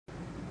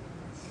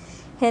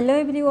Hello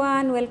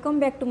everyone, welcome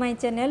back to my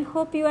channel.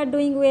 Hope you are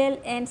doing well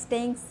and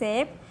staying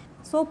safe.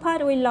 So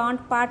far we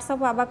learned parts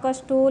of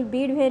Abacus tool,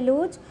 bid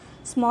values,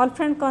 small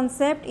friend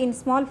concept. In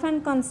small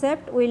friend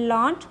concept we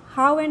learned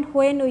how and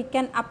when we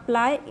can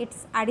apply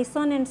its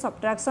addition and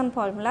subtraction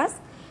formulas.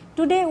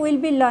 Today we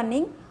will be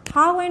learning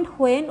how and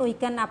when we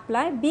can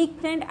apply big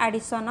friend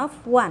addition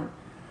of 1.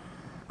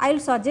 I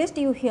will suggest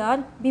you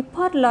here,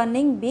 before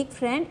learning big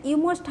friend you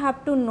must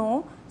have to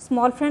know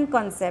small friend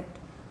concept,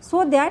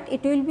 so that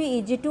it will be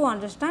easy to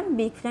understand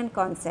big friend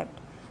concept.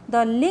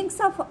 The links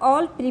of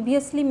all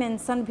previously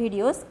mentioned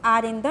videos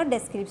are in the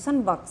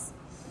description box.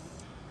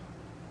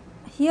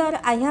 Here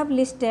I have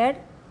listed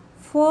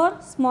 4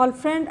 small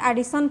friend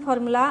addition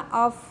formula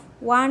of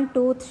 1,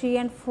 2, 3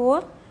 and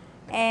 4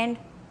 and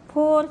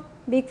 4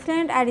 big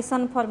friend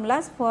addition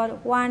formulas for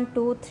 1,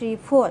 2, 3,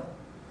 4.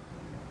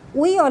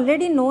 We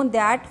already know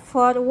that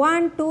for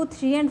 1, 2,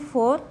 3 and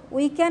 4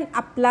 we can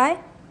apply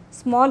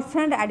small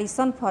friend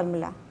addition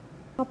formula.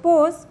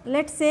 Suppose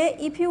let us say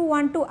if you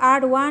want to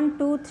add 1,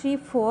 2, 3,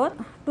 4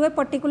 to a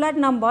particular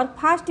number,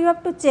 first you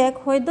have to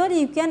check whether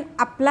you can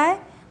apply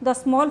the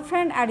small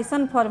friend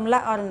addition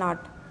formula or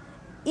not.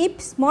 If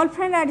small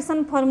friend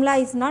addition formula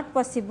is not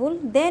possible,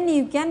 then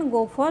you can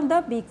go for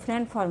the big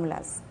friend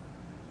formulas.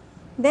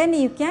 Then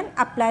you can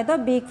apply the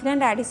big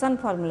friend addition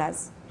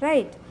formulas,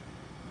 right?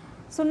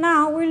 So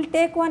now we will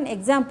take one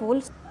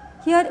example.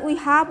 Here we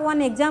have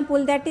one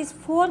example, that is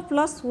 4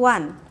 plus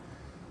 1.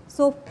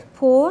 So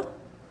 4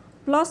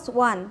 plus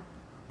 1.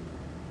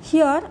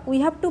 Here we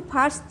have to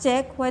first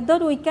check whether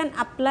we can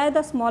apply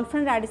the small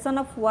friend addition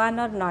of 1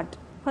 or not.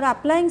 For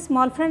applying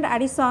small friend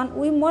addition,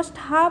 we must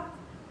have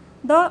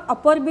the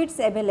upper bits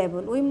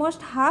available. We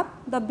must have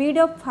the bid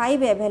of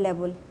 5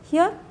 available.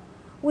 Here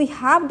we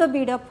have the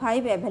bid of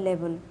 5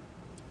 available,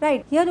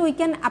 right? Here we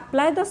can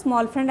apply the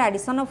small friend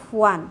addition of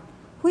 1,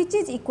 which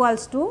is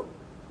equals to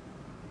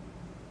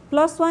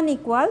plus 1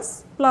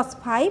 equals plus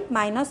 5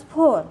 minus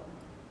 4,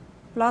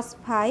 plus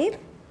 5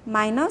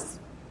 minus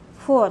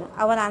 4.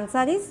 Our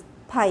answer is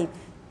 5.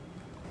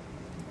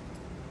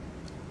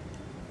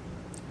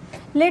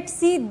 Let us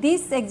see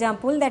this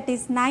example, that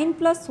is 9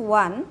 plus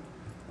 1,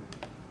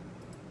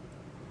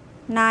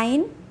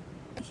 9.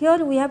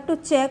 Here we have to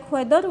check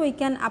whether we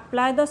can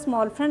apply the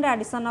small friend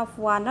addition of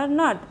 1 or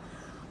not.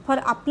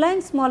 For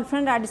applying small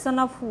friend addition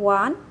of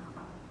 1,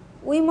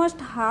 we must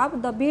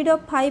have the bid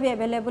of 5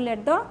 available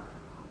at the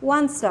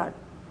one start,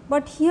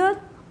 but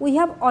here we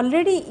have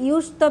already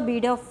used the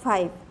bid of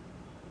 5,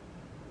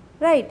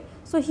 right?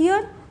 So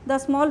here the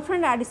small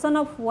friend addition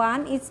of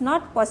 1 is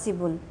not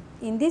possible.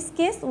 In this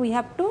case we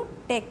have to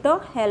take the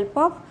help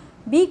of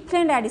big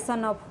friend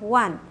addition of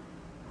 1,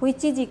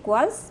 which is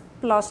equals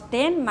plus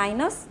 10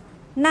 minus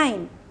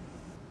 9.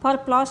 For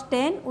plus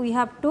 10 we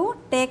have to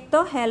take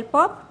the help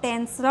of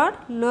tens rod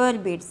lower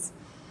bits.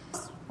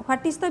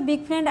 What is the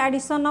big friend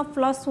addition of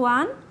plus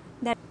 1?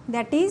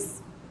 That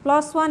is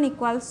plus 1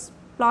 equals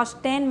plus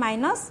 10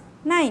 minus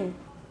 9.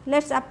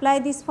 Let us apply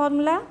this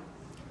formula.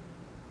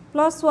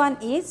 Plus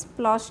 1 is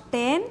plus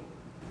 10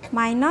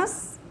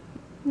 minus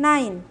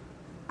 9.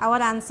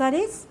 Our answer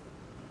is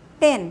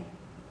 10.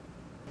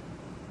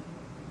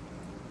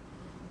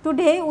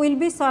 Today we will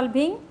be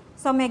solving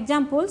some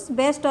examples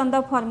based on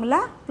the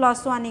formula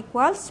plus 1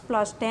 equals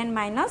plus 10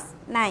 minus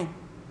 9.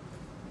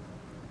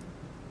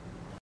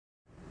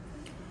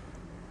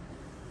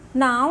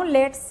 Now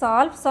let us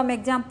solve some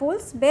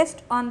examples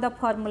based on the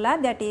formula,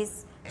 that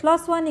is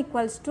plus 1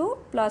 equals to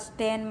plus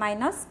 10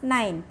 minus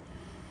 9.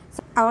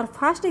 So our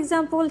first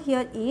example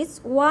here is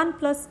 1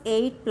 plus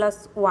 8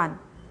 plus 1.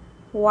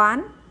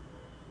 1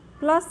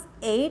 plus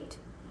 8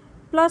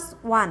 plus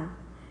 1.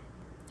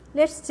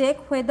 Let us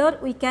check whether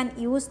we can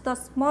use the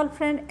small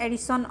friend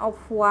addition of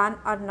 1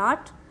 or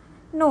not.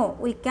 No,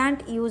 we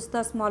can't use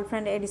the small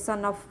friend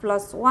addition of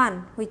plus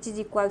 1, which is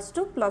equals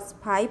to plus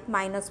 5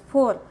 minus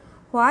 4.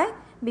 Why?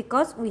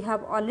 Because we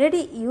have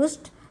already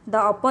used the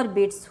upper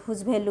bits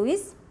whose value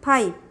is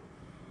 5.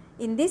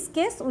 In this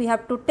case we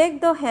have to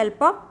take the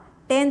help of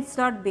tens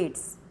rod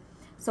bits.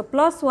 So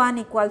plus 1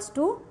 equals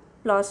to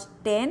plus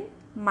 10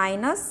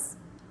 minus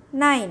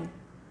 9.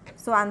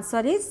 So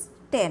answer is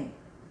 10.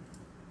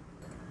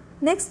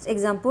 Next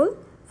example,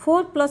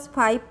 4 plus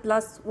 5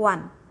 plus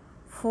 1.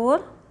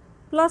 4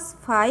 plus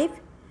 5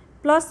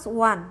 plus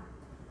 1.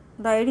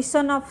 The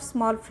addition of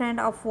small friend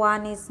of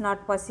 1 is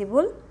not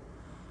possible.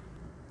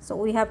 So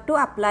we have to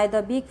apply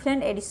the big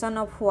friend addition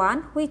of 1,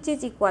 which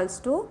is equals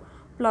to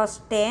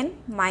plus 10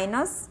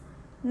 minus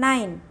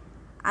 9.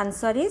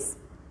 Answer is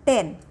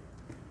 10.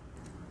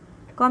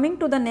 Coming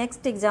to the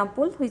next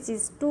example, which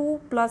is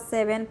 2 plus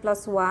 7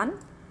 plus 1.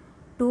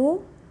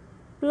 2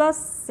 plus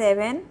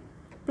 7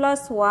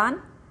 plus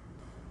 1.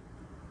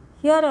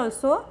 Here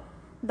also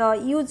the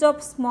use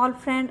of small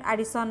friend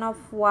addition of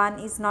 1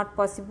 is not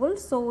possible.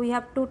 So we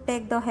have to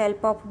take the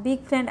help of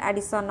big friend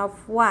addition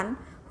of 1,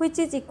 which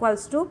is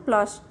equals to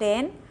plus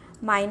 10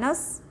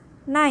 minus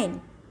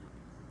 9.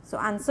 So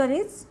answer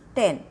is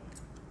 10.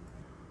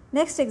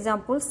 Next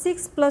example,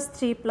 6 plus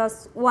 3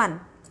 plus 1.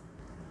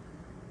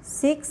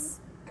 6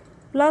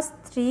 plus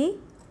 3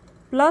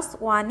 plus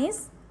 1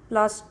 is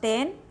plus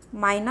 10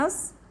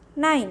 minus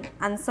 9.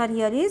 Answer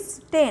here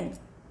is 10.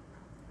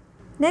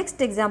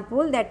 Next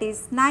example, that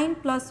is 9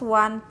 plus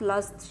 1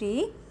 plus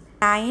 3.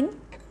 9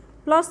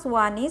 plus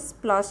 1 is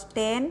plus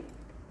 10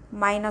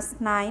 minus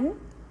 9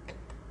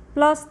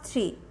 plus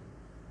 3.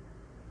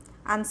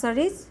 Answer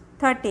is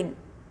 13.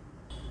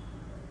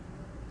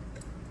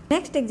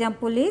 Next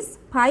example is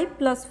 5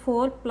 plus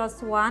 4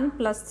 plus 1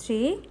 plus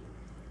 3.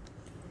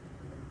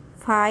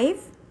 5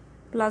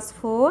 plus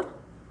 4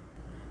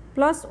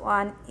 plus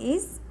 1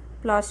 is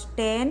plus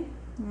 10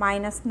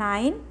 minus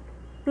 9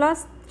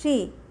 plus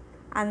 3.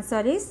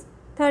 Answer is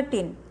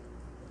 13.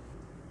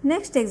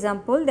 Next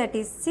example, that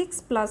is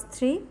 6 plus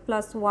 3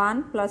 plus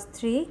 1 plus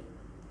 3.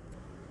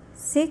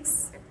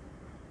 6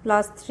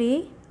 plus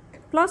 3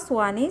 plus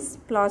 1 is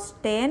plus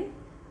 10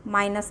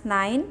 minus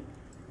 9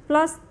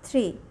 plus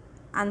 3.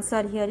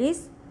 Answer here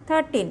is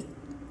 13.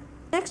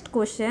 Next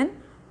question,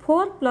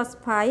 4 plus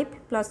 5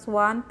 plus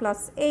 1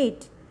 plus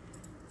 8.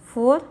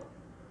 4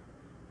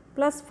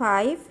 plus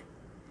 5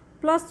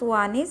 plus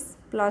 1 is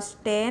plus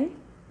 10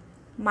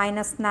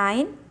 minus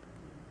 9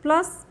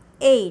 plus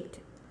 8.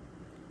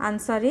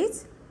 Answer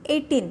is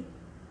 18.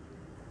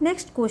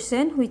 Next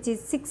question, which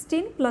is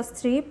 16 plus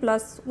 3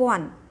 plus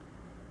 1.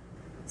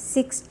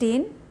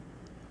 16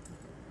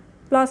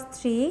 plus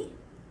 3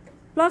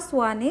 plus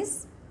 1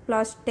 is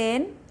plus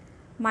 10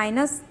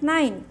 minus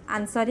 9.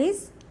 Answer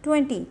is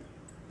 20.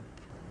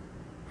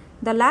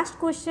 The last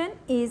question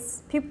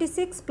is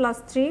 56 plus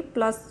 3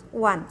 plus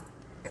 1.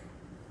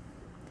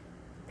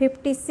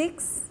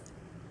 56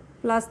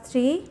 plus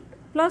 3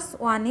 plus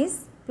 1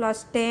 is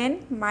plus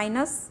 10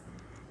 minus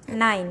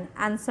 9.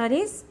 Answer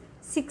is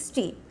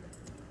 60.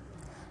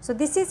 So,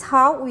 this is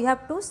how we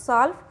have to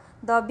solve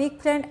the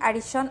big friend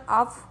addition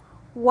of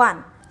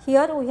 1.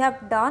 Here we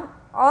have done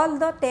all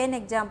the 10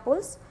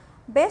 examples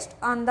based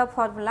on the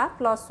formula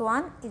plus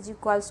 1 is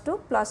equals to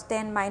plus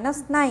 10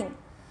 minus 9.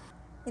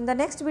 In the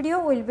next video,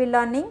 we will be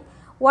learning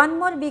one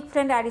more big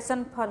friend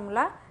addition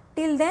formula.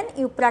 Till then,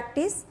 you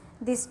practice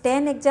these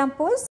 10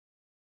 examples.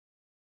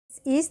 This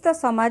is the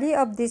summary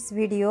of this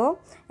video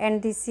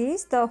and this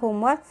is the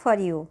homework for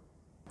you.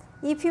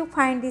 If you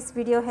find this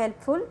video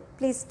helpful,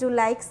 please do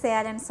like,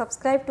 share and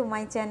subscribe to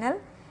my channel,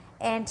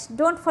 and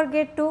don't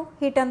forget to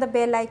hit on the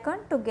bell icon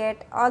to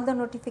get all the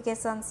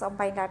notifications of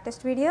my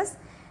latest videos.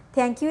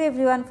 Thank you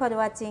everyone for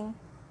watching.